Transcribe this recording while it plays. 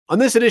On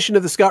this edition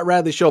of the Scott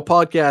Radley Show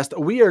podcast,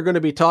 we are going to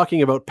be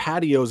talking about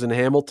patios in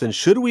Hamilton.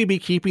 Should we be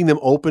keeping them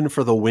open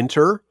for the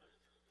winter?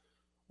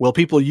 Will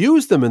people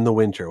use them in the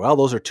winter? Well,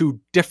 those are two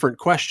different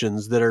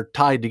questions that are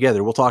tied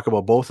together. We'll talk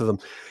about both of them.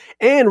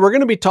 And we're going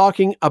to be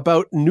talking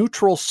about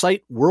neutral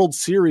site World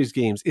Series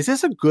games. Is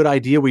this a good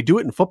idea? We do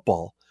it in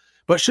football,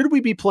 but should we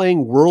be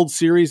playing World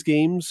Series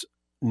games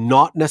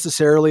not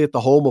necessarily at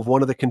the home of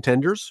one of the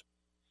contenders?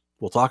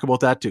 We'll talk about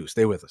that too.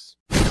 Stay with us.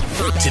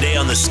 Today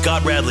on the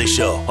Scott Radley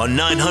Show on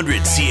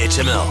 900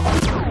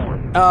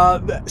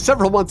 CHML.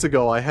 Several months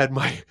ago, I had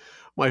my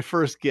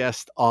first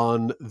guest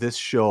on this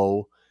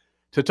show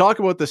to talk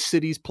about the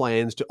city's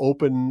plans to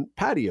open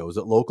patios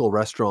at local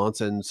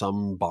restaurants and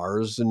some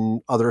bars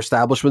and other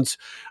establishments,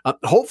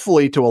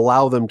 hopefully to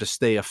allow them to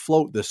stay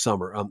afloat this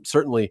summer.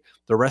 Certainly,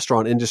 the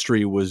restaurant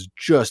industry was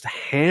just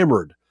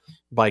hammered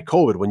by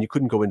COVID when you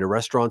couldn't go into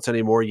restaurants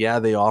anymore. Yeah,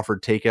 they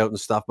offered takeout and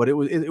stuff, but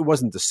it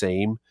wasn't the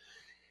same.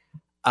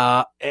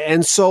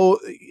 And so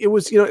it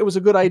was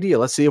a good idea.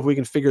 Let's see if we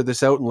can figure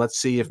this out, and let's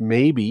see if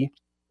we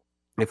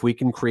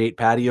can create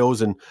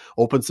patios and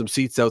open some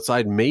seats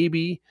outside,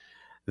 maybe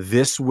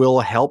this will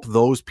help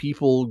those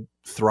people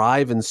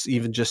thrive and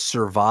even just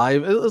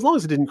survive, as long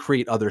as it didn't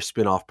create other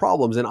spin-off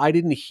problems. And I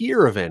didn't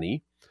hear of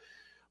any.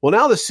 Well,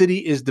 now the city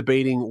is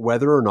debating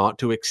whether or not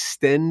to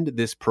extend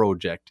this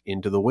project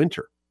into the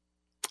winter.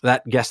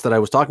 That guest that I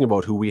was talking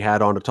about, who we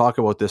had on to talk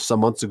about this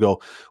some months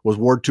ago, was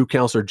Ward 2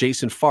 Councillor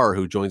Jason Farr,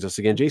 who joins us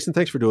again. Jason,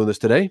 thanks for doing this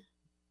today.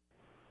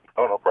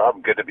 Oh, no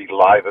problem. Good to be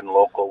live and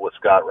local with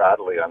Scott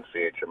Radley on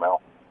CHML.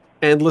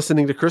 And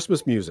listening to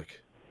Christmas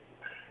music.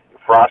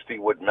 Frosty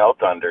would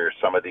melt under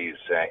some of these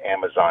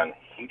Amazon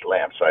heat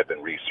lamps I've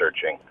been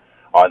researching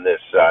on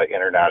this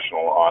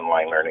International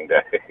Online Learning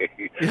Day.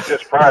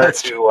 Just prior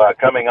to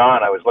coming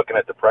on, I was looking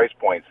at the price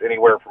points,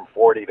 anywhere from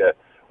 $40 to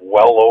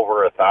well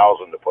over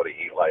 $1,000 to put a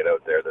heat light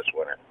out there this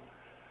winter.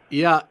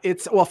 Yeah,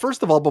 well,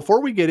 first of all,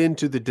 before we get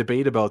into the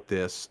debate about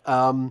this,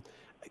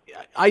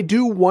 I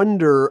do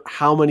wonder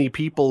how many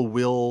people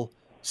will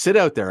sit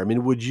out there. I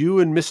mean, would you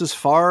and Mrs.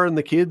 Farr and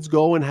the kids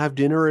go and have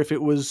dinner if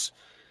it was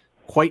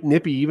quite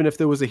nippy, even if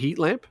there was a heat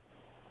lamp?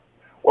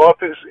 Well,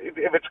 if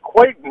it's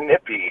quite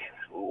nippy,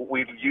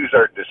 we'd use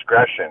our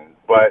discretion.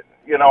 But,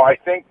 I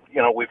think,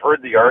 we've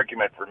heard the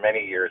argument for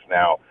many years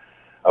now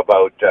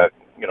about,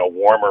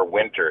 warmer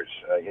winters.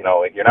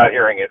 You're not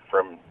hearing it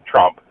from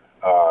Trump.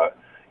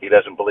 He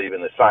doesn't believe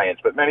in the science,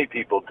 but many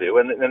people do.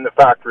 And the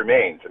fact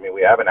remains,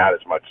 we haven't had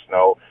as much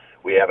snow.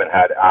 We haven't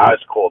had as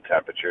cold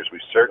temperatures. We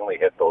certainly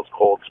hit those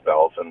cold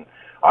spells. And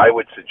I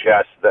would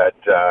suggest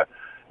that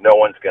no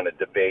one's going to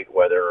debate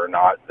whether or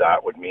not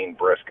that would mean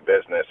brisk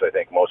business. I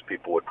think most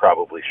people would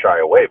probably shy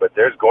away, but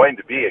there's going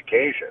to be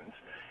occasions.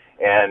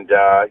 And,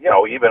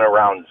 even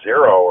around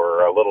zero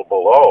or a little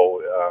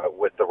below,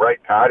 with the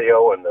right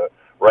patio and the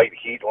right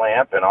heat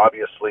lamp and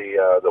obviously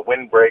the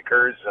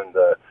windbreakers and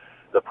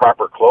the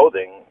proper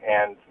clothing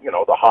and,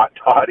 the hot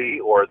toddy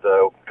or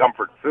the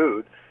comfort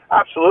food,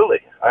 absolutely.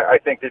 I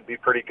think it'd be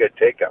pretty good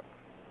take-up.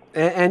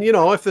 And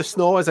if the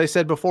snow, as I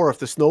said before, if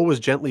the snow was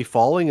gently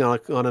falling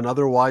on an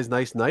otherwise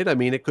nice night,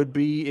 it could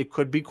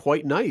be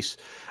quite nice.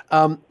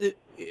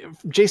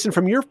 Jason,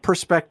 from your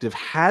perspective,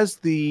 has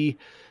the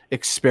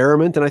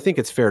experiment, and I think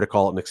it's fair to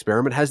call it an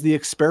experiment, has the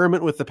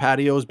experiment with the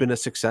patios been a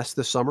success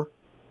this summer?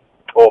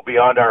 Oh,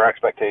 beyond our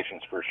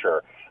expectations, for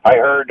sure. I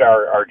heard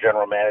our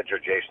general manager,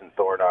 Jason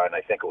Thorne, and I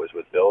think it was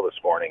with Bill this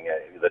morning,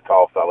 the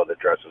tall fellow that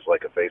dresses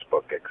like a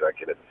Facebook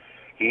executive.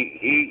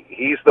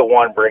 He's the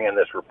one bringing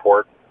this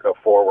report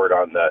forward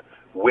on the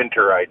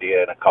winter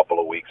idea in a couple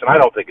of weeks. And I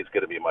don't think it's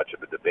going to be much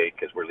of a debate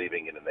because we're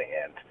leaving it in the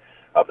hands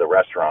of the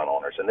restaurant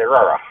owners. And there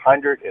are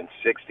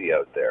 160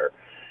 out there,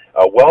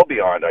 well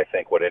beyond, I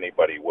think, what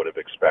anybody would have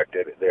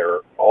expected.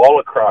 They're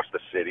all across the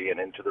city and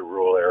into the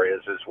rural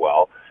areas as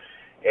well.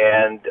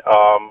 And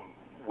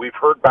we've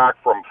heard back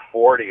from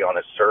 40 on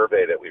a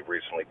survey that we've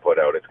recently put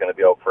out. It's going to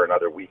be out for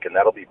another week, and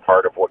that'll be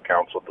part of what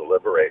council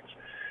deliberates.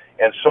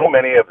 And so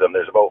many of them,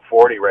 there's about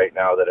 40 right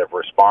now that have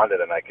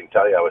responded, and I can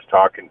tell you, I was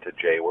talking to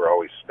Jay, we're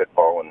always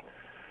spitballing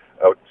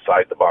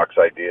outside the box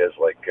ideas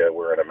like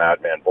we're in a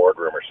madman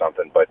boardroom or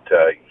something, but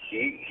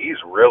he's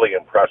really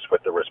impressed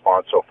with the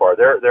response so far.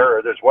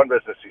 There's one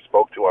business he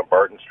spoke to on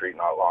Barton Street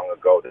not long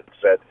ago that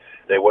said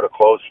they would have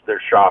closed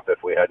their shop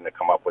if we hadn't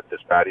come up with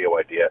this patio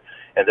idea,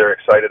 and they're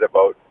excited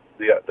about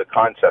the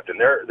concept, and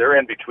they're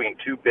in between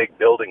two big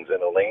buildings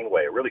in a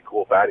laneway, a really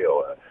cool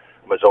patio.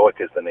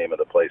 Mosaic is the name of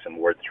the place in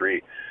Ward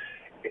 3.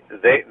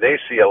 They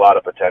see a lot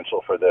of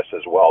potential for this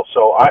as well.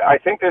 So I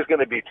think there's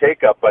going to be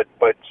take-up,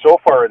 but so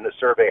far in the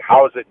survey,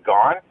 how has it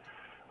gone?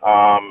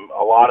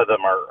 A lot of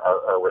them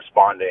are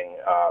responding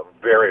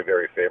very,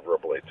 very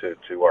favorably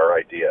to our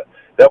idea.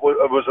 That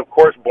was, of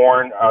course,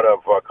 born out of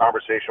a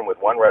conversation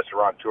with one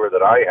restaurateur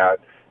that I had,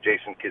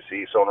 Jason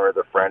Cassis, owner of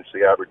the French,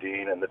 the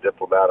Aberdeen, and the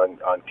Diplomat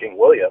on King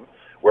William,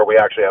 where we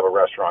actually have a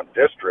restaurant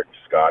district,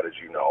 Scott, as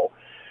you know.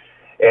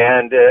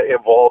 And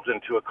evolved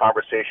into a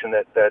conversation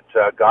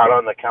that got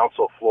on the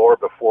council floor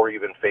before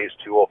even phase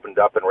 2 opened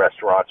up and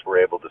restaurants were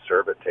able to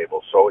serve at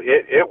tables. So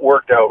it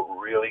worked out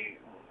really,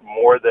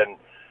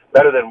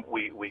 better than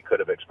we could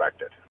have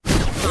expected.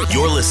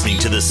 You're listening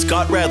to the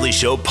Scott Radley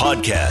Show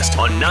podcast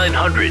on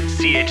 900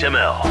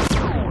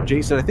 CHML.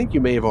 Jason, I think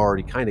you may have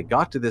already kind of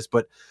got to this,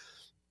 but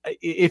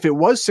if it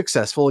was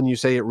successful, and you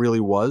say it really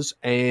was,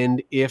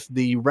 and if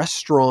the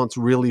restaurants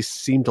really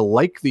seem to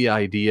like the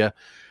idea,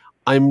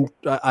 I'm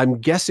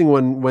guessing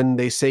when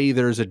they say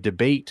there's a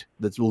debate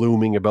that's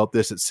looming about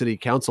this at City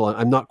Council,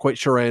 I'm not quite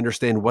sure I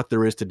understand what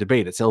there is to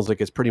debate. It sounds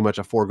like it's pretty much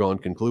a foregone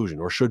conclusion,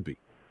 or should be.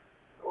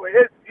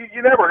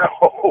 You never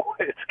know.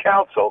 It's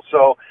council.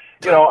 So,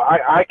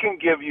 I can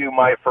give you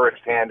my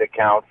firsthand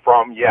account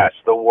from, yes,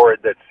 the ward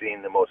that's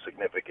seen the most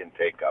significant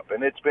take-up,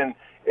 and it's been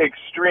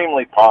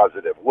extremely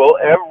positive. Will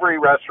every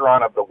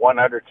restaurant of the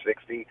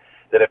 160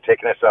 that have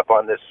taken us up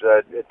on this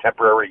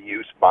temporary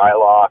use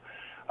bylaw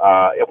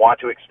want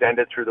to extend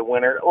it through the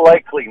winter?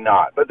 Likely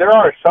not. But there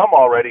are some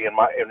already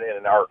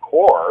in our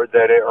core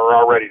that are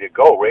all ready to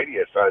go.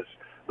 Radius has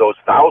those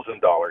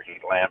 $1,000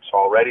 heat lamps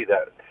already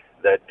that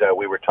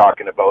we were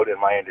talking about, and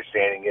my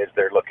understanding is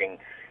they're looking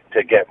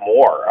to get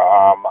more.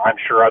 I'm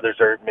sure others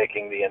are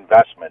making the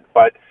investment.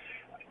 But,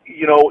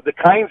 the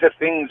kinds of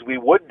things we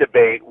would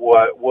debate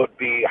would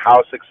be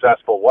how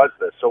successful was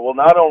this. So we'll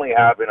not only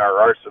have in our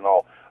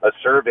arsenal a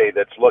survey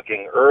that's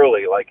looking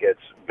early, like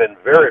it's been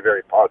very,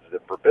 very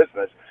positive for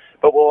business,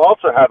 but we'll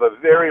also have a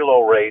very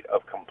low rate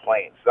of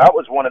complaints. That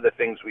was one of the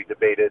things we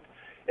debated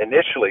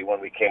initially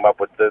when we came up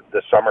with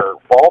the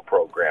summer-fall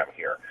program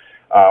here.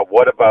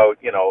 What about,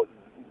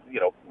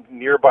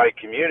 nearby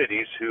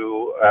communities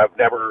who have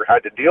never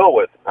had to deal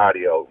with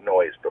patio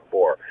noise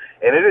before?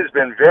 And it has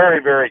been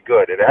very, very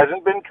good. It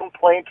hasn't been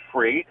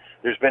complaint-free.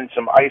 There's been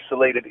some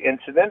isolated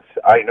incidents.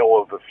 I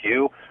know of a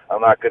few. I'm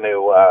not going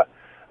to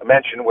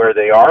mention where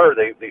they are.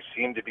 They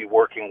seem to be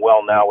working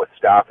well now with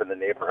staff in the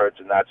neighborhoods,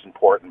 and that's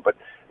important. But,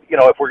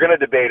 if we're going to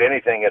debate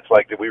anything, it's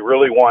like, do we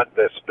really want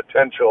this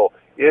potential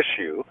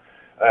issue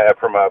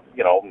from a,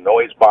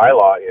 noise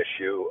bylaw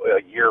issue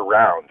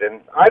year-round?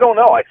 And I don't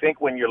know. I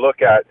think when you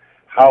look at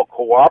how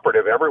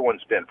cooperative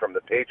everyone's been, from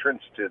the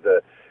patrons to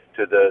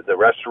the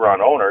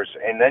restaurant owners,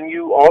 and then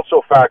you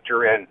also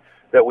factor in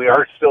that we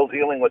are still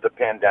dealing with the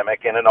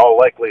pandemic, and in all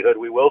likelihood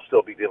we will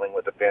still be dealing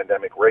with the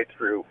pandemic right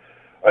through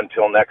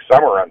until next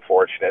summer,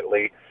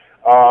 unfortunately.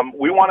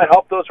 We want to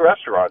help those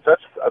restaurants.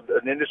 That's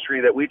an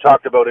industry that we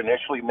talked about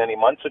initially many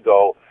months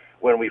ago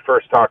when we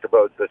first talked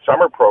about the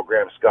summer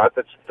program, Scott.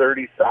 That's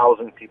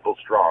 30,000 people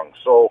strong.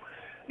 So,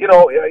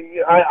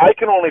 I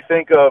can only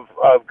think of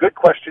good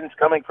questions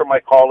coming from my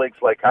colleagues,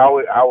 like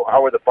how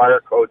are the fire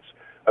codes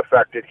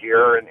affected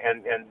here,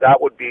 and that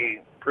would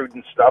be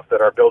prudent stuff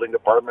that our building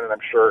department, and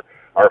I'm sure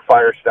our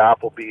fire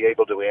staff, will be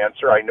able to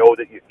answer. I know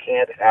that you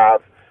can't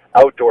have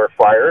outdoor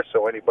fires,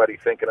 so anybody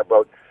thinking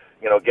about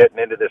getting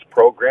into this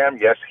program,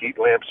 yes, heat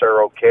lamps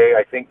are okay.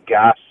 I think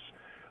gas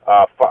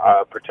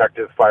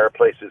protective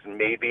fireplaces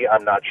maybe,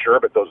 I'm not sure,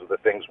 but those are the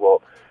things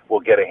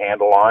we'll get a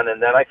handle on.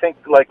 And then I think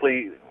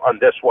likely on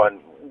this one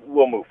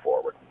we'll move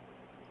forward.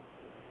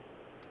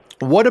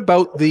 What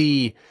about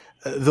the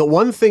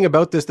one thing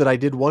about this that I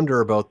did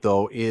wonder about,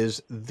 though,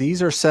 is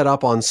these are set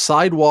up on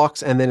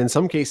sidewalks and then in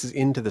some cases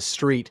into the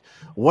street.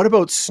 What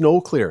about snow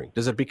clearing?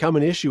 Does it become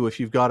an issue if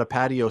you've got a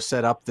patio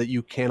set up that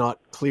you cannot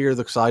clear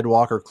the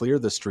sidewalk or clear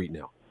the street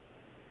now?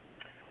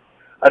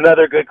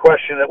 Another good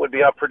question that would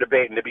be up for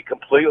debate. And to be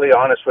completely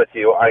honest with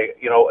you,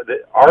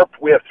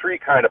 we have three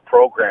kind of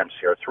programs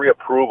here, three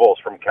approvals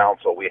from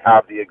council. We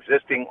have the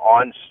existing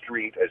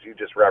on-street, as you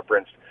just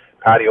referenced,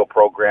 patio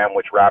program,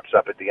 which wraps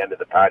up at the end of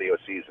the patio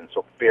season,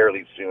 so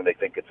fairly soon. I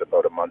think it's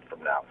about a month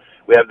from now.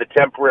 We have the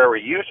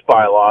temporary use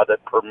bylaw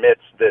that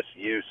permits this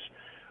use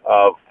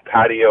of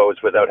patios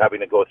without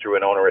having to go through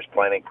an onerous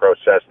planning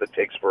process that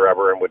takes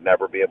forever and would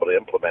never be able to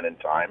implement in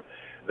time.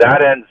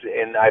 That ends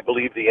in, I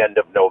believe, the end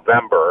of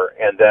November,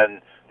 and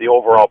then the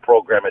overall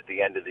program at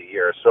the end of the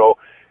year. So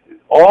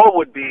all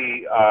would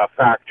be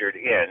factored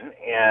in,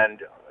 and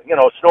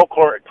snow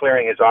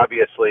clearing is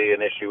obviously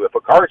an issue if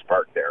a car's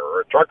parked there or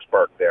a truck's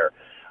parked there.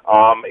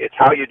 It's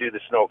how you do the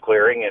snow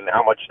clearing and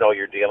how much snow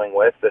you're dealing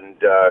with. And,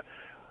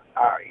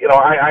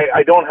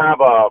 I don't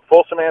have a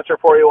fulsome answer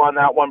for you on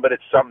that one, but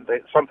it's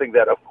something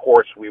that, of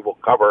course, we will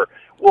cover.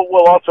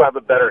 We'll also have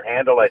a better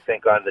handle, I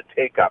think, on the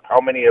take-up.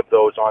 How many of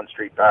those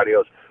on-street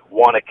patios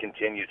want to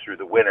continue through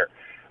the winter?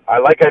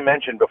 Like I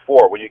mentioned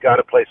before, when you got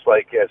a place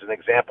like, as an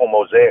example,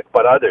 Mosaic,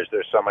 but others,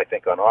 there's some, I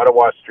think, on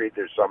Ottawa Street,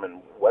 there's some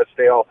in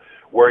Westdale,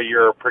 where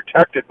you're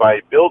protected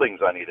by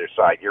buildings on either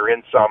side. You're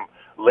in some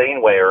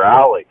laneway or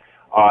alley.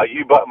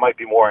 You might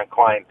be more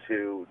inclined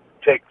to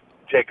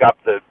take up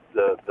the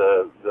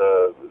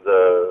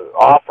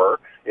offer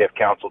if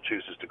council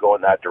chooses to go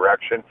in that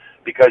direction,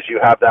 because you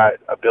have that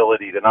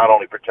ability to not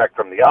only protect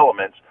from the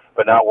elements,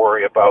 but not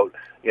worry about,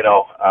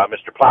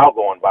 Mr. Plow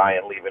going by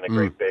and leaving a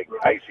great big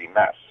icy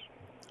mess.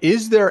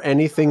 Is there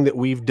anything that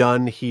we've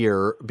done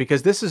here?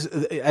 Because this is,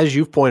 as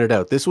you've pointed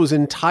out, this was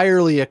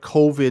entirely a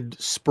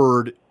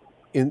COVID-spurred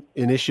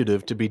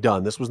initiative to be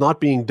done. This was not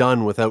being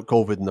done without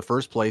COVID in the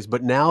first place.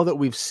 But now that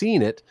we've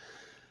seen it,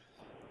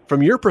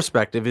 From your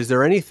perspective, is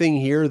there anything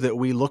here that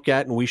we look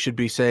at and we should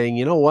be saying,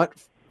 you know what,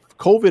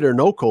 COVID or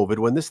no COVID,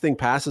 when this thing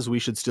passes, we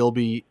should still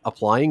be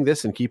applying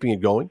this and keeping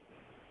it going?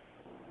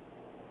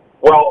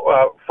 Well,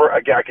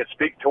 again, I could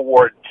speak to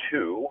Ward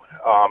 2.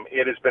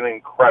 It has been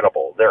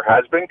incredible. There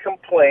has been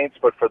complaints,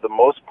 but for the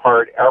most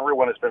part,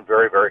 everyone has been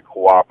very, very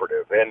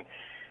cooperative. And,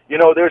 you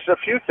know, there's a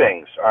few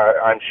things,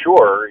 I'm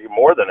sure,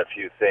 more than a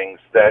few things,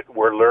 that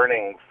we're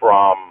learning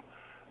from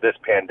this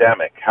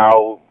pandemic,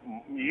 how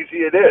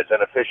easy it is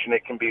and efficient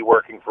it can be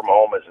working from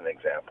home, as an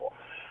example.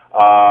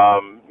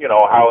 You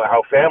know,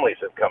 how families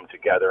have come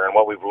together and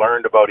what we've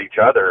learned about each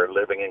other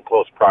living in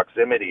close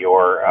proximity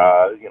or,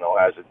 you know,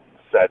 as it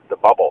said, the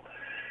bubble,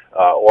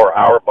 or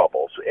our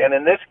bubbles. And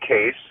in this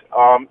case,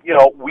 you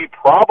know, we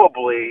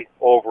probably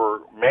over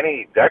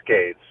many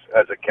decades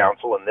as a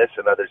council in this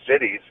and other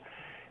cities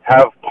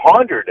have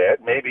pondered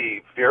it,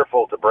 maybe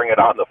fearful to bring it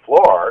on the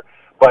floor,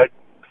 but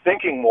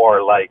thinking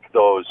more like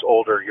those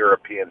older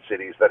European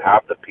cities that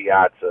have the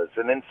piazzas.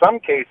 And in some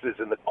cases,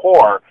 in the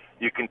core,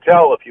 you can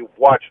tell if you've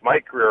watched my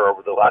career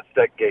over the last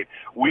decade,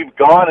 we've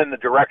gone in the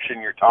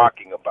direction you're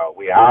talking about.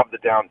 We have the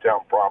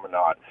downtown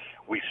promenade.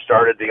 We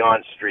started the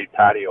on-street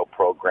patio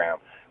program.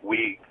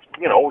 We,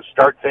 you know,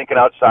 start thinking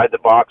outside the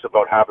box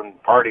about having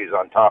parties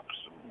on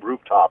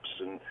rooftops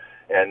and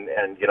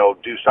you know,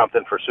 do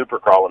something for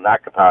Supercrawl in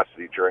that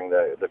capacity during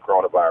the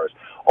coronavirus.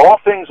 All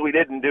things we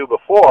didn't do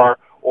before,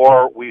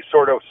 or we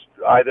sort of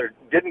either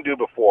didn't do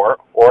before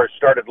or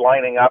started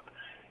lining up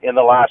in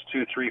the last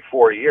 2, 3,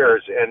 4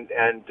 years, and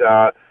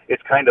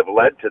it's kind of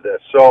led to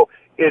this. So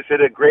is it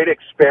a great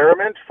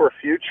experiment for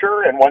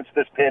future, and once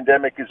this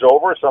pandemic is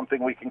over,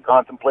 something we can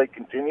contemplate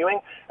continuing?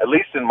 At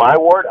least in my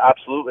ward,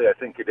 absolutely, I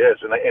think it is.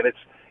 And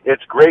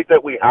it's great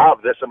that we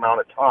have this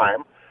amount of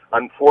time.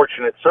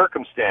 Unfortunate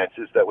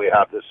circumstances that we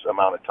have this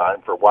amount of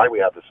time for why we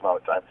have this amount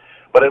of time,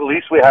 but at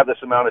least we have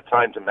this amount of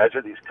time to measure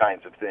these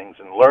kinds of things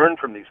and learn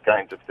from these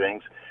kinds of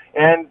things,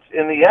 and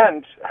in the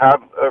end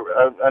have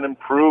an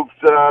improved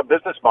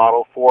business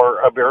model for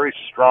a very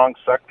strong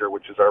sector,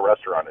 which is our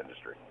restaurant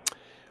industry.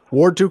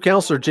 Ward 2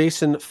 Councillor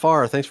Jason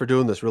Farr, thanks for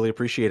doing this. Really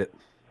appreciate it.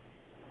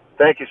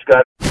 Thank you,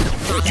 Scott.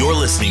 You're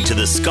listening to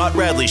the Scott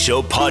Radley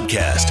Show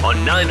podcast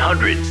on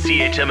 900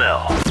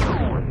 CHML.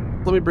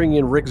 Let me bring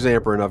in Rick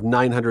Zamperin of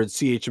 900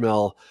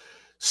 CHML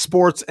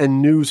sports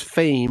and news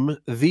fame,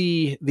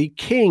 the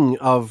king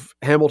of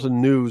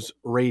Hamilton News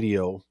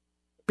Radio,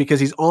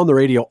 because he's on the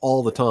radio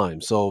all the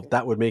time. So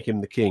that would make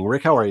him the king.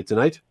 Rick, how are you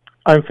tonight?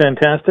 I'm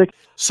fantastic.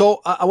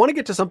 So I want to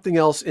get to something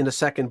else in a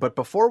second, but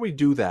before we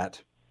do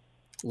that,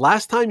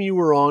 last time you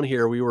were on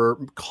here, we were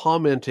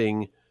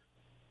commenting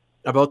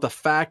about the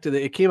fact that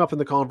it came up in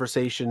the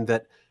conversation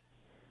that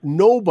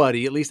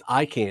nobody, at least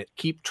I can't,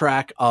 keep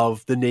track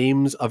of the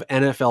names of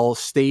NFL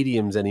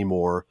stadiums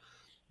anymore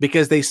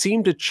because they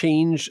seem to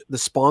change the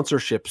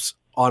sponsorships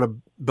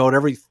on about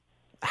every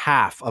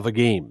half of a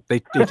game. They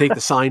take the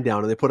sign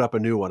down and they put up a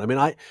new one. I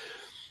mean,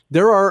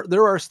 there are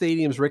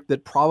stadiums, Rick,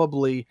 that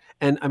probably,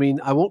 and I mean,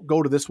 I won't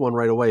go to this one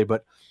right away,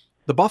 but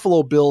the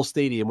Buffalo Bills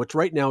Stadium, which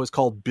right now is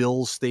called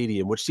Bills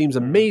Stadium, which seems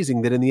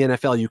amazing that in the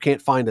NFL you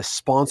can't find a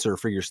sponsor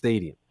for your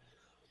stadium.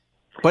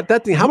 But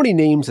that thing, how many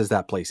names has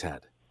that place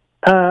had?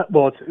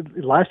 Well,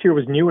 last year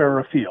was New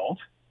Era Field,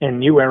 and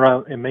New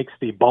Era, it makes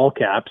the ball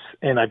caps,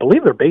 and I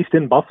believe they're based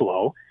in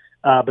Buffalo,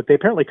 but they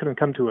apparently couldn't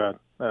come to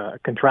a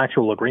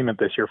contractual agreement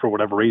this year for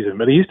whatever reason.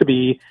 But it used to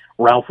be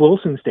Ralph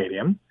Wilson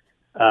Stadium,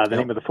 the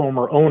name of the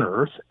former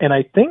owners, and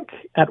I think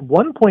at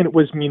one point it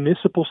was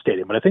Municipal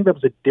Stadium, but I think that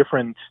was a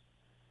different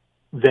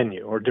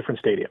venue or different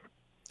stadium.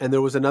 And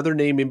there was another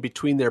name in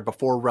between there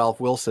before Ralph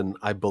Wilson,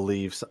 I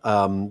believe,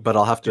 but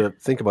I'll have to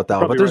think about that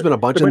one. But there's been a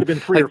bunch. There might have been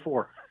 3 or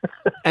 4.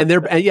 and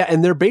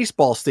their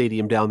baseball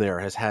stadium down there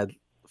has had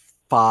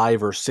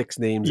 5 or 6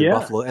 names in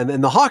Buffalo,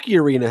 and the hockey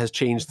arena has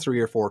changed 3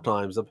 or 4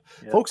 times.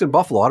 Folks in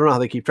Buffalo, I don't know how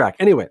they keep track.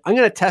 Anyway, I'm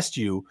going to test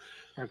you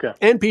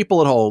and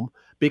people at home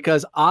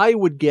because I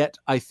would get,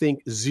 I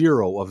think,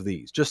 0 of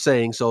these. Just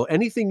saying. So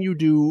anything you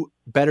do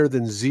better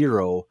than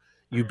 0,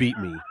 you beat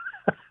me.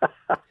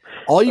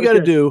 All you got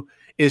to do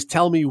is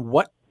tell me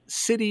what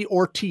city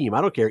or team,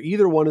 I don't care,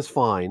 either one is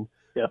fine,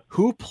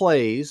 who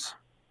plays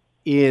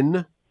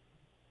in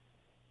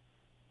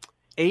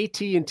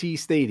AT&T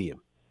Stadium.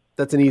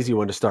 That's an easy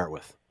one to start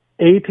with.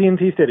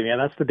 AT&T Stadium, yeah,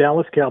 that's the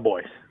Dallas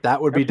Cowboys.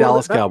 That would be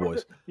Dallas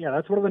Cowboys.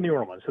 That's one of the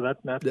newer ones, so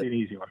that's an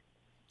easy one.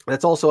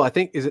 That's also, I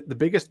think, is it the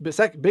biggest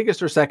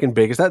or second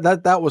biggest?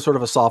 That was sort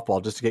of a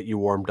softball just to get you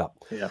warmed up.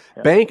 Yeah.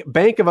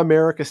 Bank of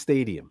America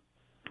Stadium.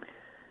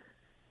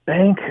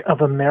 Bank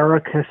of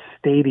America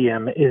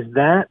Stadium, is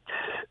that,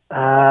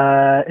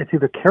 it's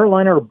either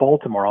Carolina or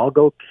Baltimore. I'll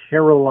go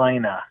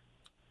Carolina.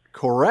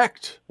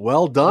 Correct.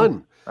 Well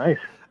done. Nice.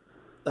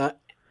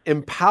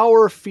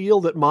 Empower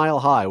Field at Mile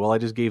High. Well, I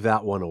just gave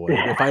that one away.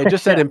 If I had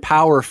just said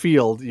Empower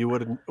Field,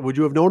 would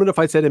you have known it if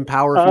I said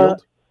Empower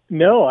Field?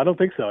 No, I don't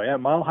think so. Yeah,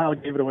 Mile High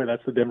gave it away.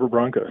 That's the Denver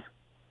Broncos.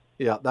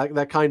 Yeah,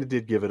 that kind of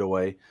did give it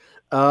away.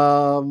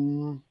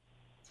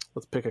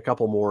 Let's pick a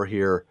couple more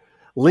here.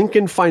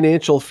 Lincoln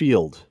Financial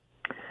Field.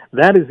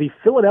 That is the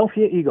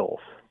Philadelphia Eagles.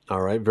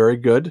 All right, very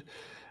good.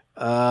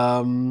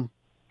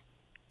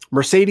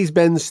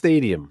 Mercedes-Benz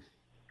Stadium.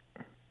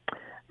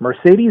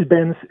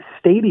 Mercedes-Benz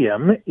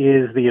Stadium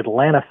is the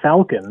Atlanta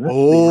Falcons.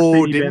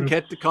 Oh, didn't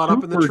get caught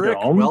up in the trick.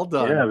 Well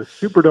done. Yeah, the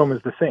Superdome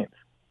is the Saints.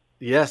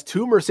 Yes,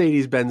 2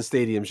 Mercedes-Benz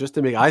stadiums. Just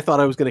to make, I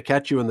thought I was going to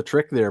catch you in the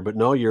trick there, but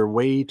no, you're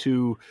way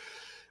too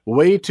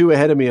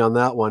ahead of me on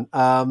that one.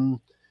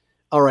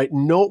 All right,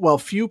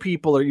 few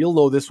people you'll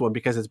know this one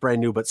because it's brand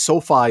new, but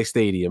SoFi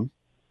Stadium.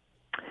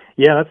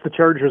 Yeah, that's the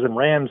Chargers and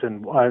Rams.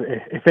 And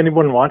if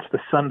anyone watched the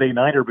Sunday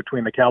nighter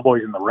between the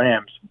Cowboys and the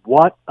Rams,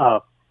 what a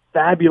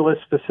fabulous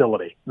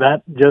facility.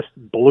 That just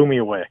blew me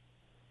away.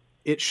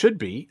 It should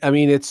be. I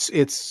mean,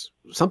 it's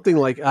something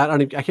like, I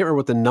can't remember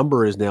what the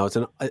number is now. It's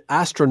an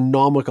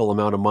astronomical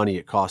amount of money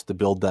it cost to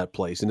build that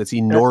place, and it's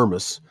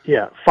enormous.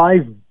 Yeah,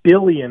 $5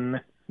 billion.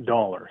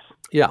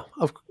 Yeah,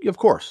 of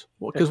course.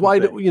 Well, because why?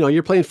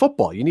 You're playing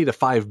football. You need a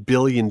 $5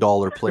 billion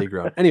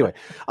playground. Anyway,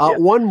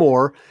 one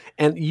more,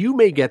 and you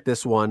may get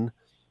this one,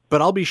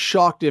 but I'll be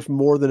shocked if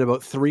more than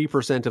about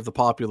 3% of the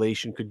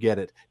population could get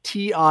it.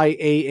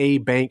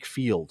 TIAA Bank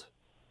Field.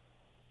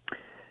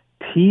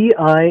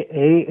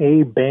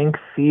 TIAA Bank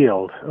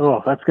Field.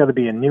 Oh, that's got to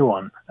be a new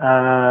one.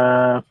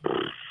 Man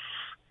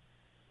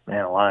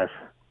alive.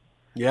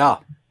 Yeah.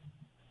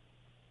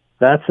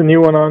 That's a new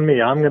one on me.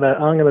 I'm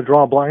gonna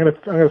draw a blank. I'm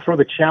gonna throw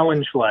the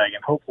challenge flag,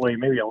 and hopefully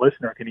maybe a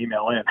listener can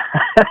email in.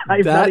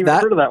 I've not even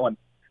heard of that one.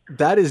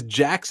 That is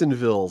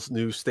Jacksonville's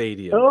new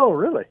stadium. Oh,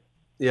 really?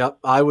 Yeah,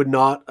 I would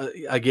not.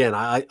 Again,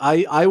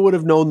 I would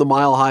have known the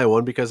Mile High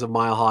one because of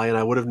Mile High, and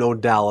I would have known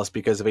Dallas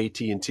because of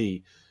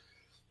AT&T.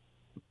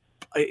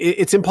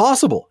 It's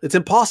impossible. It's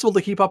impossible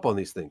to keep up on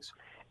these things.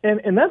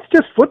 And that's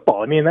just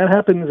football. I mean, that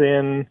happens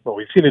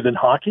we've seen it in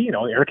hockey.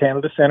 Air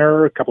Canada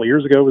Centre a couple of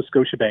years ago was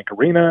Scotiabank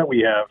Arena.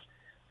 We have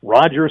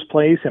Rogers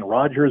Place and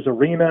Rogers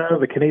Arena,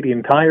 the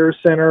Canadian Tire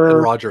Center,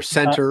 and Rogers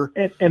Center,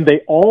 and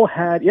they all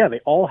had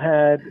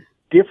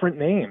different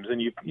names. And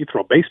you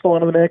throw baseball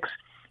into the mix,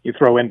 you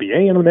throw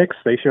NBA into the mix.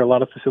 They share a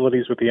lot of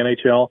facilities with the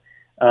NHL,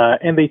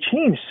 and they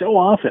change so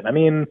often. I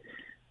mean,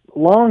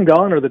 long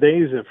gone are the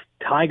days of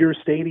Tiger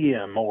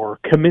Stadium or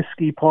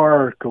Comiskey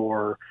Park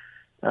or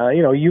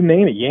you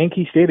name it,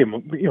 Yankee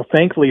Stadium.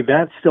 Thankfully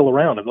that's still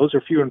around, and those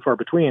are few and far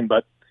between.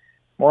 But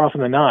more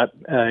often than not,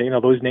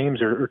 those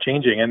names are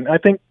changing, and I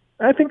think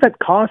that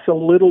costs a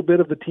little bit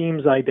of the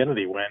team's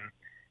identity when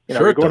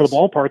you're going to the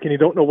ballpark and you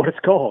don't know what it's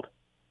called.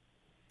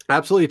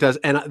 Absolutely, it does.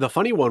 And the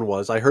funny one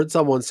was, I heard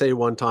someone say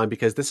one time,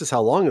 because this is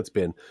how long it's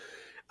been.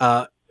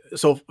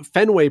 So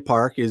Fenway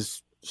Park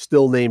is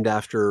still named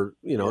after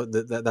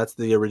that's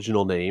the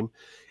original name.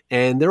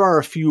 And there are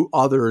a few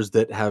others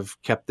that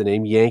have kept the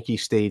name. Yankee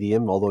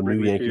Stadium, although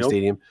Wrigley new Yankee Field.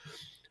 Stadium.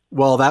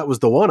 Well, that was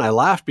the one. I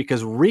laughed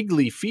because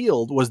Wrigley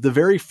Field was the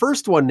very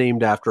first one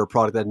named after a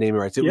product that naming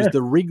rights. It was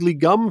the Wrigley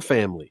Gum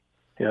family.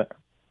 Yeah.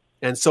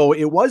 And so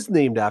it was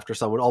named after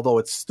someone, although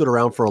it's stood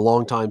around for a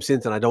long time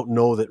since. And I don't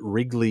know that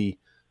Wrigley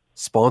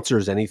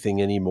sponsors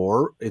anything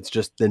anymore. It's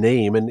just the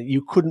name. And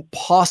you couldn't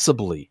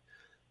possibly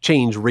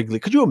change Wrigley.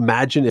 Could you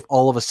imagine if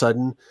all of a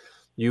sudden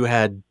you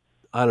had,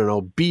 I don't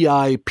know,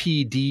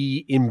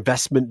 BIPD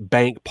Investment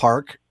Bank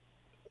Park?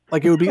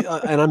 Like it would be,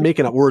 and I'm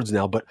making up words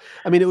now, but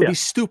I mean, it would be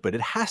stupid.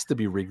 It has to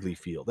be Wrigley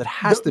Field. It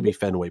has to be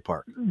Fenway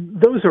Park.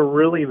 Those are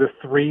really the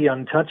three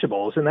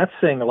untouchables. And that's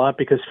saying a lot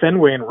because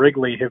Fenway and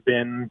Wrigley have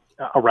been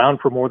around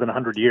for more than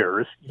 100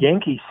 years.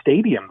 Yankee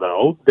Stadium,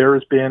 though,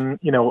 there's been,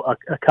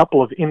 a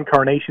couple of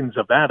incarnations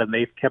of that, and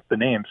they've kept the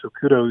name. So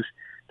kudos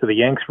to the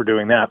Yanks for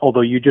doing that.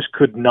 Although you just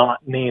could not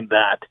name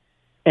that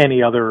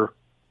any other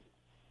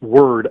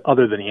word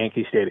other than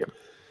Yankee Stadium.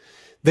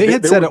 They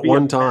had said at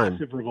one time,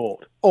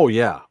 revolt. Oh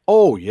yeah.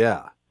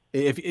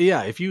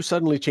 If you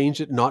suddenly changed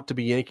it not to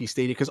be Yankee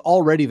Stadium, because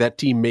already that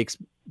team makes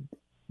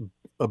 $1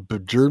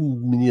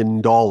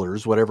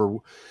 bajillion, whatever.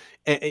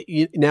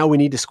 Now we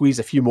need to squeeze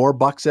a few more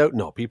bucks out.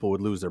 No, people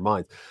would lose their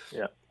minds.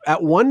 Yeah.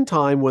 At one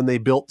time when they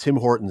built Tim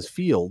Hortons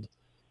Field,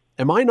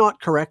 am I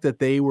not correct that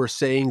they were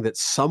saying that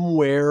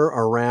somewhere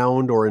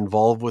around or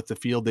involved with the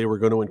field they were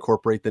going to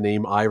incorporate the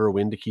name Ira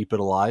Wynn to keep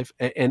it alive?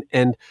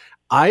 And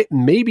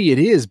maybe it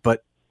is,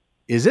 but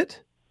is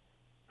it?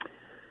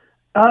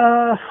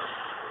 I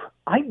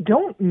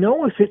don't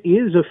know if it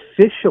is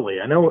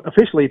officially. I know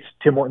officially it's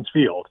Tim Hortons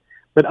Field,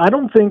 but I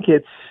don't think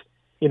it's,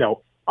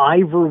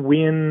 Ivor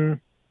Wynn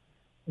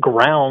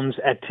grounds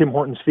at Tim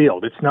Hortons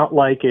Field. It's not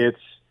like it's,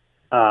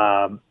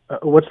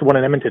 what's the one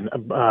in Edmonton?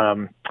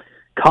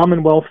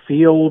 Commonwealth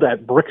Field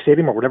at Brick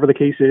Stadium or whatever the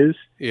case is.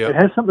 Yeah. It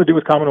has something to do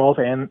with Commonwealth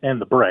and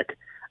the Brick.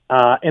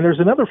 And there's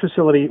another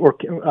facility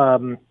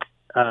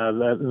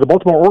the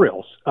Baltimore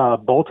Orioles,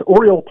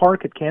 Oriole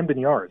Park at Camden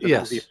Yards.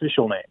 That's the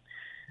official name.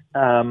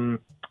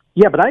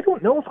 But I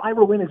don't know if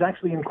Ira Wynn is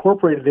actually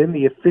incorporated in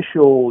the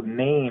official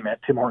name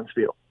at Tim Hortons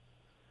Field.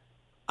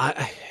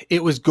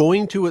 It was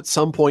going to at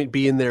some point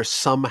be in there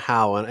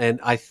somehow,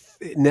 and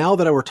now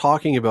that we're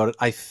talking about it,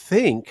 I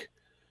think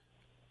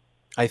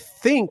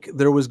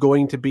there was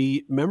going to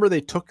be. Remember,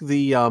 they took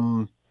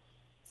the.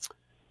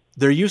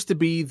 There used to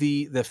be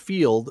the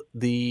field,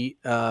 the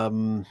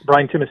Brian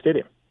Timmins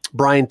Stadium.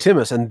 Brian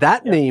Timmis, and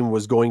that name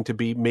was going to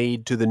be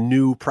made to the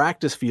new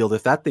practice field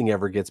if that thing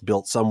ever gets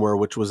built somewhere,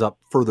 which was up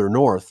further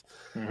north.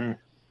 Mm-hmm.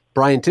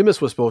 Brian Timmis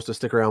was supposed to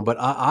stick around, but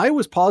I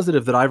was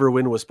positive that Ivor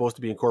Wynne was supposed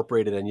to be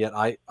incorporated, and yet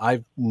I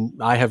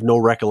have no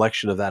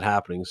recollection of that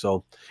happening.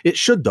 So it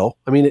should, though.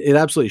 I mean, it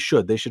absolutely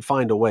should. They should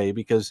find a way,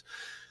 because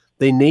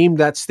they named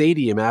that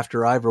stadium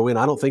after Ivor Wynne.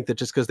 I don't think that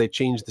just because they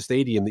changed the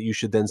stadium that you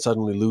should then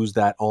suddenly lose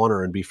that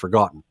honor and be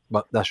forgotten.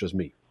 But that's just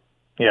me.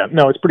 Yeah,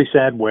 no, it's pretty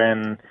sad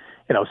when,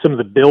 you know, some of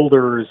the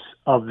builders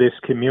of this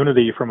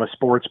community from a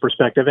sports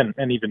perspective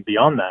and even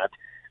beyond that,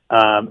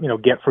 you know,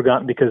 get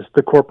forgotten because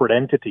the corporate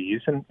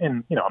entities, and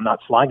you know, I'm not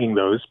slagging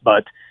those,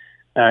 but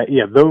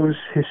those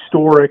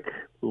historic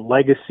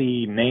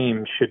legacy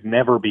names should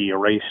never be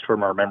erased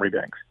from our memory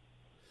banks.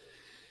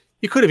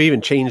 You could have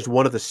even changed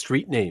one of the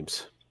street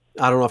names.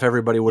 I don't know if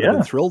everybody would have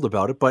been thrilled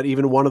about it, but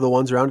even one of the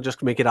ones around,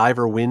 just make it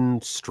Ivor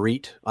Wynne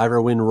Street,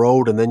 Ivor Wynne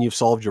Road, and then you've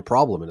solved your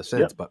problem in a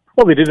sense. But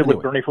well, they did it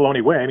with Bernie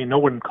Filoni Way. I mean, no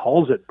one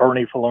calls it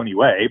Bernie Filoni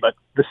Way, but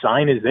the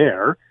sign is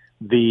there.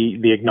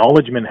 The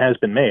acknowledgement has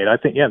been made. I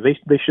think,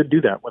 they should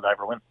do that with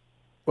Ivor Wynne.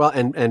 Well,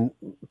 and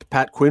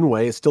Pat Quinn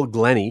Way is still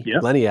Glennie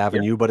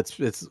Avenue, but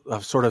it's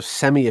a sort of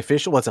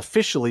semi-official. Well, it's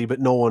officially,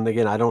 but no one,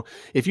 again,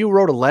 if you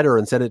wrote a letter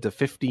and sent it to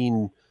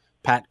 15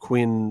 Pat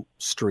Quinn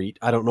Street,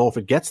 I don't know if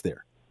it gets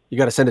there. You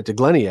got to send it to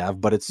Glennie Ave,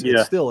 but it's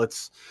still.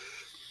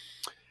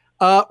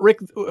 Rick,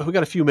 we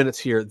got a few minutes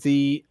here.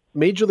 The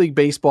Major League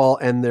Baseball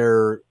and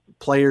their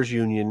players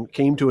union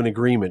came to an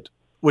agreement,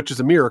 which is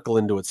a miracle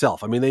into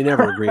itself. I mean, they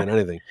never agree on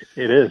anything.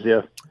 It is,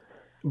 yeah.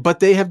 But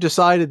they have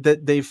decided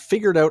that they've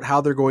figured out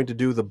how they're going to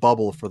do the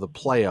bubble for the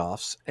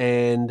playoffs.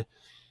 And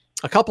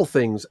a couple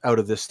things out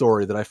of this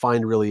story that I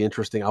find really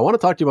interesting. I want to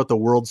talk to you about the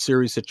World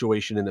Series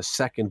situation in a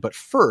second, but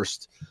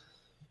first,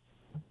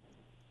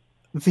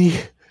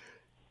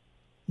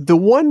 the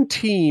one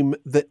team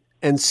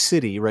and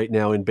city right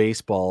now in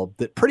baseball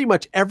that pretty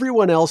much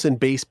everyone else in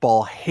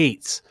baseball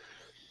hates,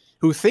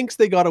 who thinks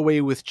they got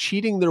away with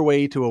cheating their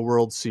way to a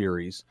World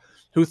Series,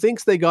 who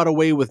thinks they got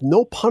away with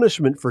no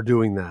punishment for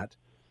doing that,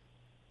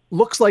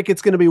 looks like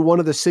it's going to be one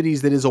of the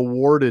cities that is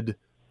awarded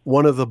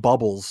one of the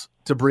bubbles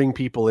to bring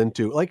people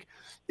into. Like,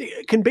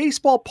 can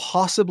baseball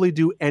possibly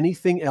do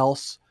anything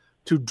else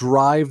to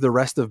drive the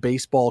rest of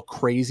baseball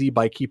crazy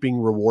by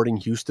rewarding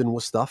Houston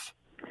with stuff?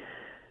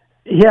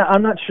 Yeah,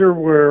 I'm not sure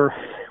where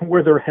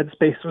their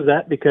headspace was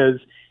at,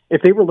 because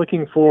if they were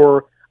looking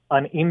for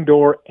an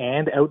indoor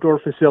and outdoor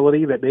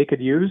facility that they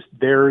could use,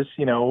 there's,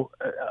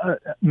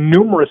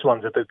 numerous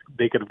ones that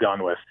they could have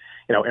gone with.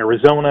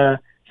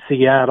 Arizona,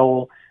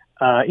 Seattle,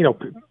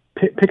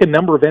 pick a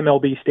number of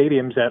MLB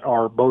stadiums that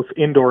are both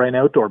indoor and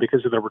outdoor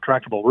because of their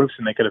retractable roofs,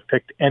 and they could have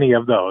picked any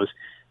of those.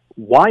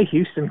 Why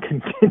Houston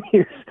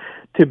continues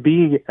to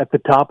be at the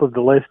top of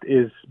the list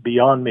is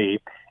beyond me.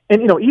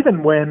 And,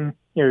 even when,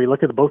 you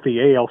look at both the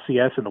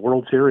ALCS and the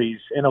World Series,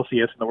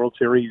 NLCS and the World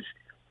Series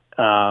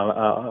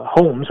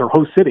homes or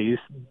host cities,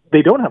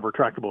 they don't have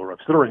retractable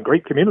roofs. They're in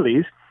great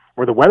communities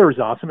where the weather is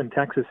awesome in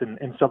Texas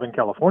and Southern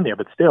California,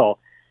 but still,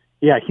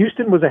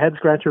 Houston was a head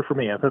scratcher for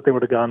me. I thought they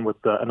would have gone with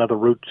another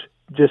route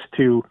just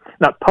to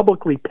not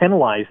publicly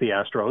penalize the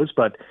Astros,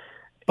 but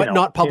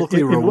not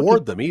publicly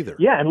reward them either.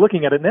 Yeah, and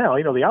looking at it now,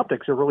 the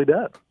optics are really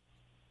bad.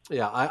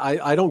 Yeah,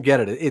 I don't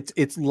get it.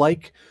 It's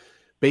like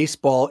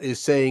baseball is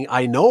saying,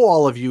 I know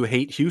all of you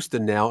hate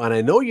Houston now, and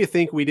I know you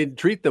think we didn't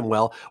treat them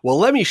well. Well,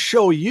 let me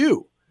show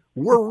you.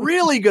 We're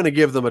really going to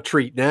give them a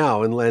treat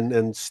now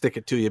and stick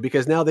it to you,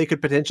 because now they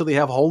could potentially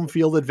have home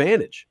field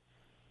advantage.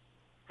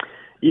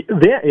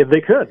 Yeah,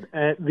 they could.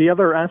 The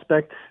other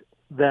aspect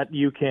that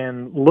you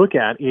can look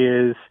at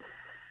is,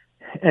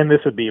 and this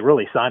would be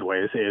really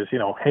sideways, is,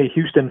 hey,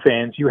 Houston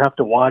fans, you have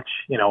to watch,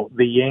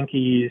 the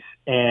Yankees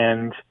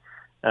and,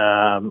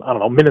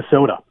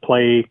 Minnesota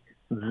play,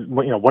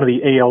 one of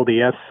the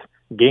ALDS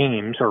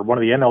games or one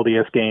of the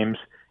NLDS games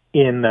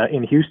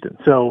in Houston.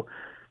 So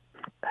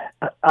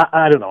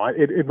I don't know.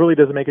 It really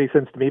doesn't make any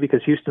sense to me,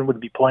 because Houston would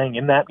be playing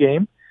in that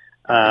game.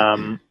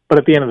 But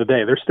at the end of the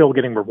day, they're still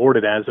getting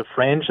rewarded as a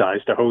franchise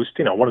to host,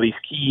 one of these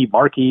key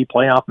marquee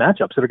playoff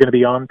matchups that are going to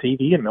be on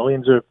TV and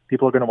millions of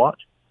people are going to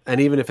watch. And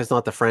even if it's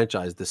not the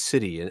franchise, the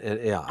city,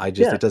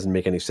 it doesn't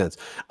make any sense.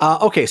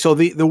 Okay, so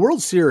the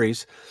World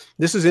Series,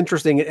 this is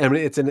interesting. I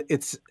mean,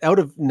 it's out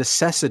of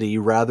necessity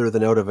rather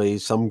than out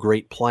of some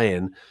great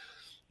plan,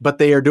 but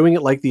they are doing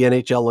it like the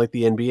NHL, like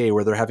the NBA,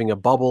 where they're having a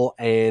bubble,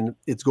 and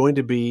it's going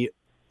to be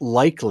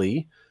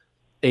likely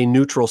a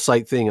neutral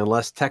site thing,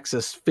 unless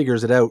Texas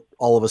figures it out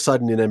all of a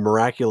sudden in a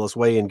miraculous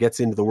way and gets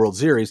into the World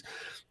Series.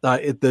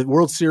 The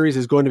World Series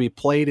is going to be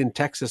played in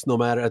Texas, no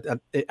matter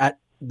at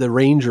the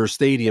Rangers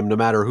Stadium, no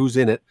matter who's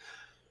in it.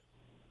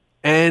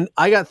 And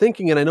I got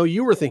thinking, and I know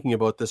you were thinking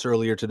about this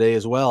earlier today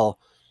as well.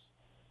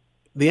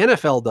 The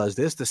NFL does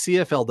this. The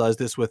CFL does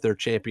this with their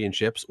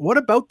championships. What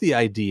about the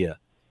idea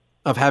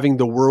of having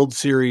the World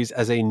Series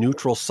as a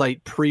neutral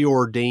site,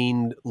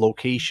 preordained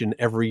location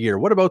every year?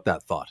 What about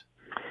that thought?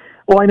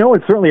 Well, I know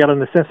it's certainly out of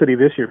necessity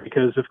this year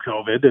because of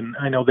COVID, and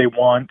I know they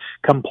want,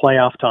 come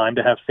playoff time,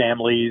 to have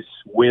families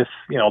with,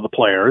 the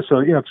players. So,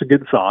 it's a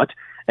good thought.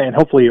 and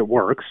hopefully it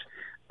works.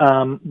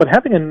 But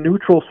having a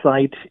neutral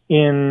site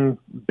in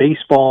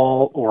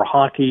baseball or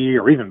hockey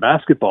or even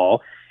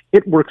basketball,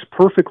 it works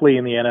perfectly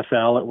in the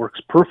NFL. It works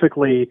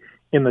perfectly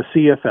in the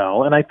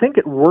CFL. And I think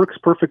it works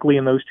perfectly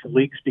in those two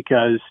leagues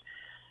because,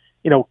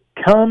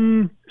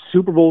 come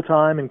Super Bowl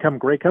time and come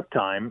Grey Cup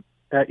time,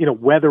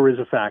 weather is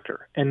a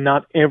factor. And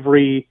not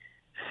every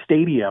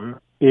stadium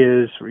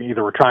is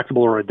either retractable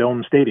or a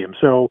dome stadium.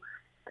 So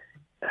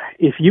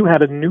if you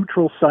had a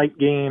neutral site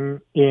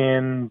game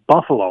in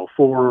Buffalo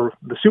for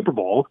the Super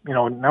Bowl,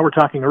 now we're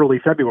talking early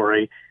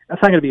February,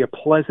 that's not going to be a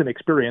pleasant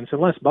experience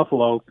unless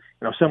Buffalo,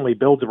 suddenly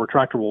builds a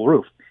retractable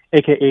roof,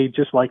 aka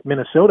just like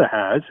Minnesota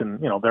has, and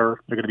they're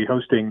going to be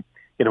hosting,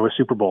 a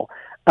Super Bowl.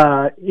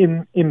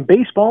 In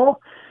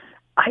baseball,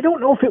 I don't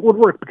know if it would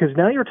work because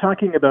now you're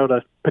talking about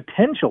a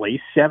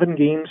potentially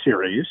 7-game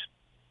series,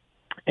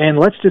 and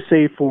let's just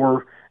say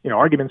for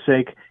argument's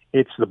sake,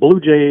 it's the Blue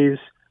Jays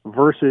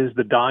versus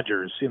the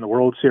Dodgers in the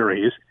World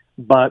Series,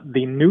 but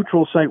the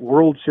neutral site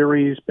World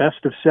Series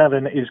best of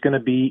 7 is going to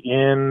be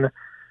in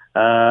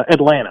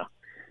Atlanta.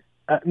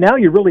 Now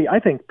you're really, I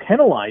think,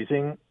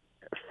 penalizing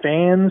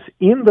fans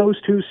in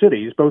those two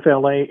cities, both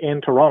LA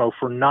and Toronto,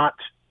 for not,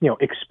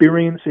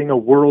 experiencing a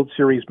World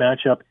Series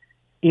matchup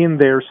in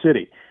their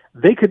city.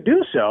 They could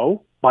do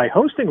so by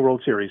hosting a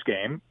World Series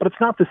game, but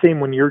it's not the same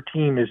when your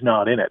team is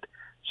not in it.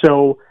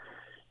 So,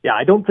 yeah,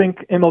 I don't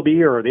think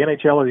MLB or the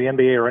NHL or the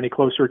NBA are any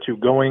closer to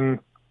going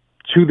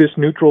to this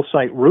neutral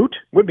site route.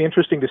 It would be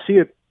interesting to see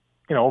it,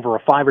 over a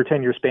 5 or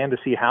 10 year span to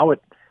see how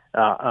it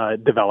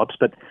develops.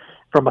 But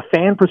from a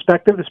fan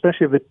perspective,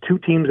 especially of the two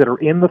teams that are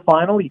in the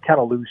final, you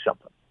kind of lose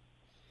something.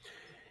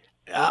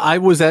 I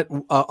was at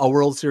a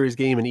World Series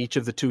game in each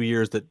of the 2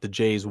 years that the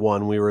Jays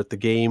won. We were at the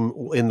game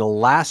in the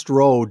last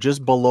row,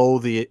 just below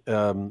the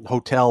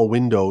hotel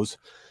windows,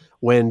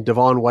 when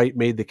Devon White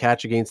made the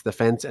catch against the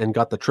fence and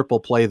got the triple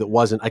play that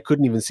wasn't. I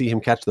couldn't even see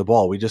him catch the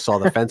ball. We just saw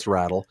the fence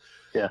rattle.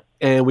 Yeah.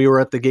 And we were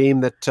at the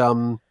game that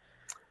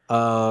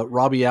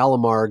Robbie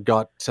Alomar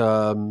got,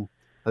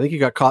 I think he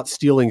got caught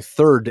stealing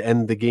third to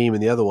end the game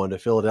in the other one to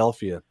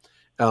Philadelphia.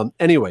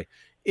 Anyway,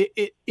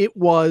 it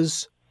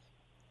was,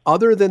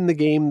 other than the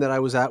game that I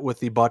was at with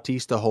the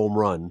Bautista home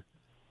run,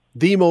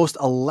 the most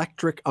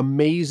electric,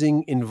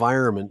 amazing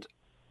environment.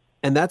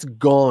 And that's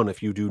gone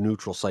if you do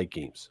neutral site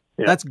games.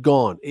 Yeah. That's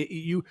gone.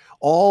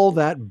 All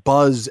that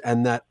buzz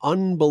and that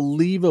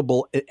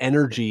unbelievable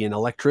energy and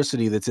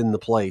electricity that's in the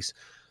place.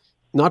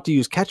 Not to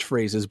use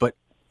catchphrases, but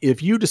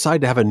if you decide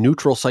to have a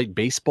neutral site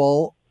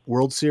baseball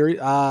World Series,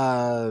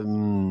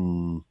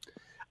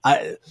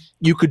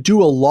 you could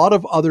do a lot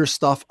of other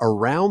stuff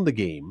around the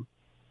game,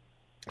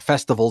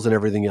 festivals and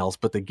everything else,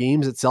 but the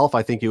games itself,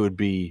 I think it would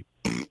be.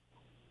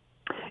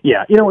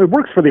 Yeah, it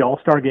works for the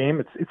All-Star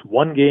game. It's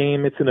one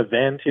game. It's an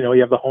event.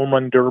 You have the home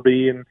run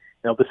derby and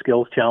the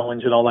skills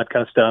challenge and all that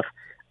kind of stuff.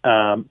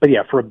 But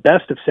yeah, for a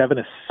best of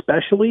 7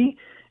 especially,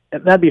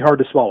 that'd be hard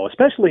to swallow,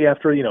 especially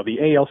after, the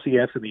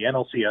ALCS and the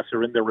NLCS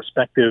are in their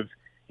respective,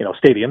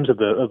 stadiums of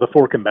the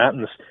four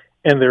combatants.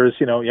 And there's,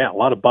 a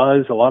lot of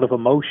buzz, a lot of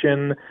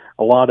emotion,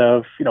 a lot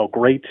of,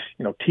 great,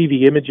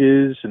 TV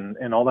images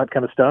and all that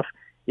kind of stuff.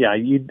 Yeah,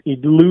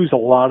 you'd lose a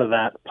lot of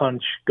that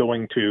punch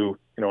going to,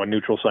 a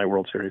neutral site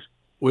World Series.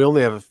 We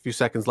only have a few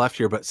seconds left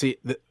here, but see,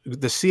 the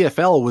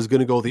CFL was going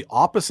to go the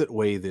opposite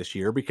way this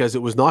year because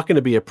it was not going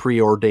to be a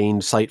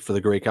preordained site for the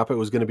Grey Cup. It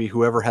was going to be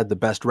whoever had the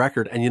best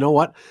record. And you know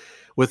what?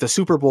 With the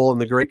Super Bowl and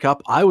the Grey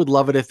Cup, I would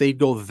love it if they'd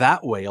go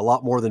that way a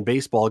lot more than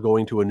baseball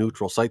going to a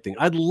neutral site thing.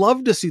 I'd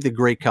love to see the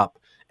Grey Cup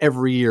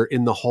every year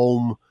in the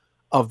home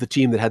of the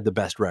team that had the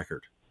best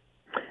record.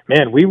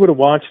 Man, we would have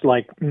watched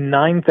like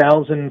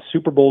 9,000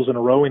 Super Bowls in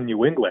a row in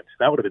New England.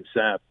 That would have been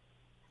sad.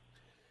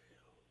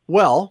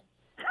 Well,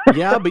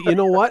 yeah, but you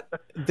know what?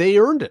 They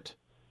earned it.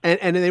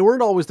 And they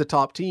weren't always the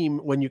top team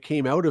when you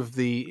came out of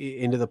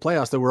into the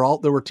playoffs.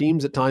 There were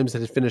teams at times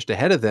that had finished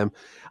ahead of them.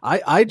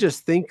 I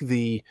just think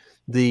the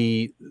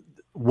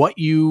what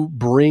you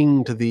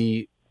bring to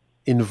the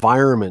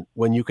environment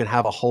when you can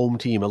have a home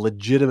team, a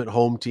legitimate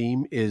home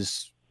team,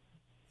 it's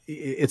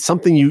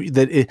something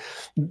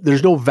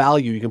there's no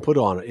value you can put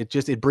on it.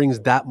 It brings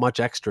that much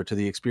extra to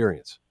the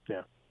experience.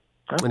 Yeah.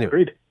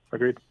 Anyway.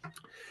 Agreed.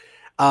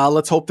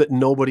 Let's hope that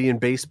nobody in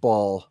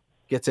baseball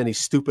gets any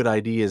stupid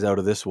ideas out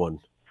of this one,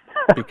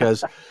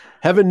 because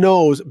heaven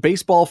knows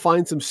baseball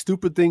finds some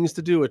stupid things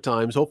to do at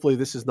times. Hopefully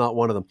this is not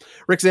one of them.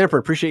 Rick Zamperin,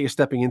 appreciate you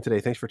stepping in today.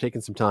 Thanks for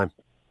taking some time.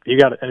 You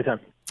got it. Anytime.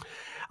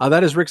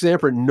 That is Rick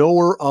Zamperin,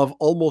 knower of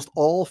almost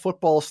all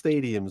football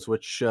stadiums,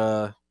 which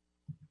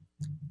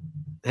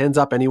hands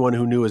up anyone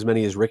who knew as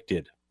many as Rick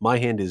did. My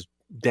hand is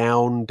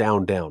down,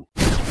 down, down.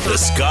 The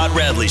Scott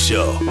Radley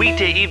Show.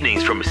 Weekday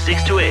evenings from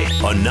 6 to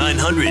 8 on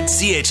 900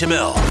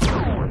 CHML.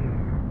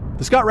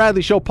 The Scott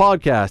Radley Show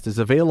podcast is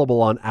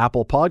available on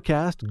Apple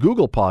Podcast,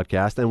 Google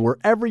Podcast, and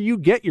wherever you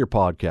get your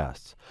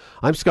podcasts.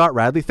 I'm Scott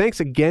Radley.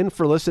 Thanks again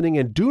for listening,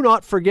 and do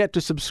not forget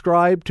to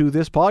subscribe to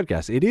this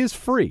podcast. It is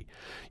free.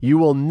 You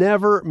will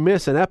never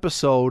miss an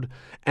episode,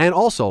 and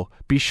also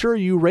be sure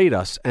you rate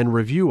us and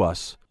review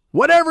us.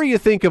 Whatever you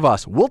think of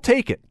us, we'll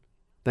take it.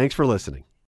 Thanks for listening.